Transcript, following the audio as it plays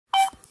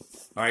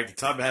All right, the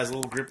tub has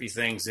little grippy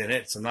things in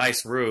it. It's a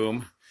nice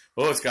room.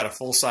 Oh, it's got a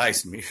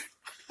full-size mirror.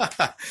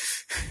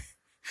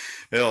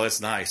 Oh, it's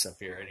nice up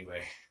here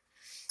anyway.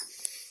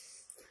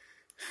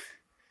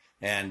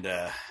 And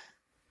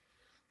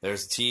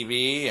there's a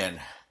TV and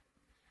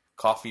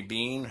coffee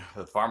bean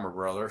with Farmer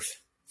Brothers.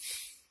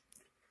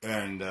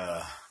 And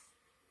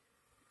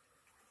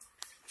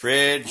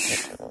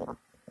fridge.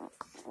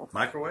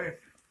 Microwave.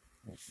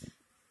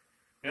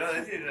 Yeah,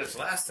 they did this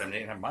last time. They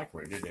didn't have a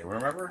microwave, did they?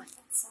 Remember?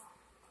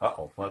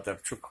 Uh-oh. We'll have to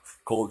have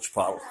cold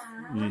power.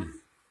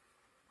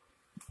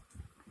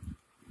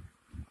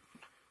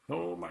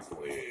 No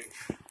microwave.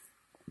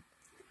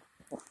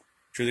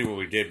 Truly what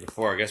we did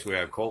before, I guess we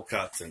have cold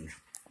cuts and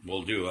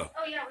we'll do a...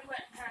 Oh, yeah, we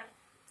went and had...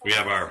 We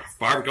have our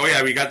barbecue. Oh,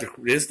 yeah, we got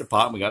this the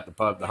pot. We got the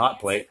pot, the hot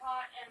plate. The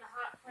pot and the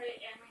hot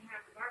plate, and we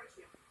have the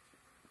barbecue.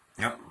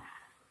 Yep.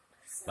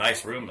 So,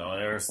 Nice room, though.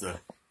 There's the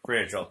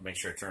fridge. I'll have to make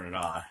sure I turn it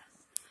on.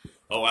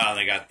 Oh, wow,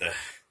 they got the...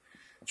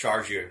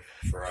 Charge you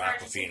for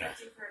Aquafina.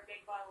 For a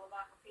big bottle of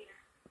Aquafina.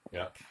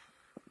 Yep.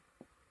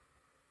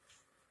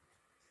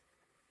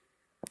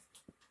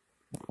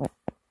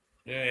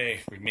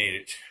 Yay, we made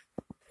it.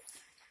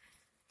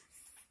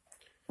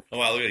 Oh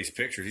wow, look at these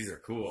pictures. These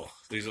are cool.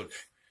 These look...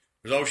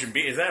 There's Ocean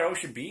Beach. Is that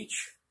Ocean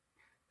Beach?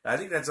 I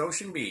think that's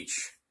Ocean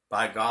Beach.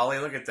 By golly,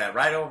 look at that.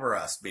 Right over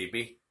us,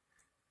 baby.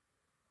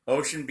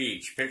 Ocean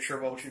Beach. Picture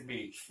of Ocean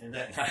Beach. Isn't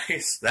that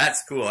nice?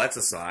 That's cool. That's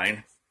a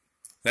sign.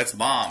 That's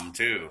Mom,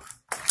 too.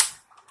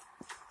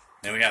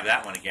 Then we have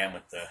that one again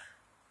with the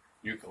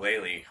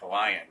ukulele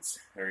Hawaiians.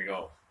 There you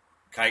go.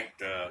 Kite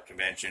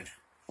convention.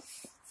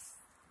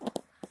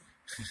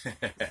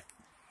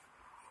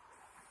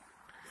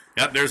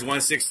 Yep, there's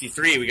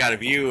 163. We got a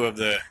view of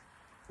the...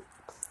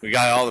 We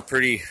got all the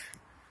pretty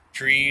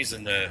trees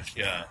and the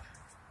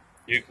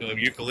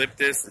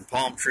eucalyptus and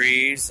palm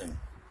trees. And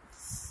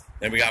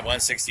then we got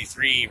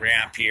 163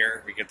 ramp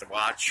here. We get to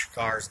watch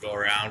cars go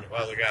around.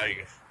 Well, look out.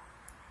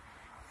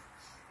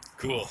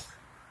 Cool.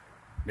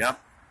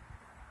 Yep.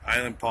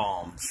 Island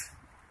Palms.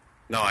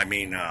 No, I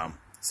mean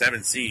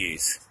Seven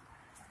Seas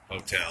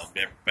Hotel,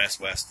 Best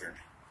Western.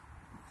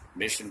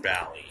 Mission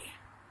Valley.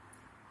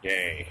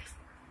 Yay.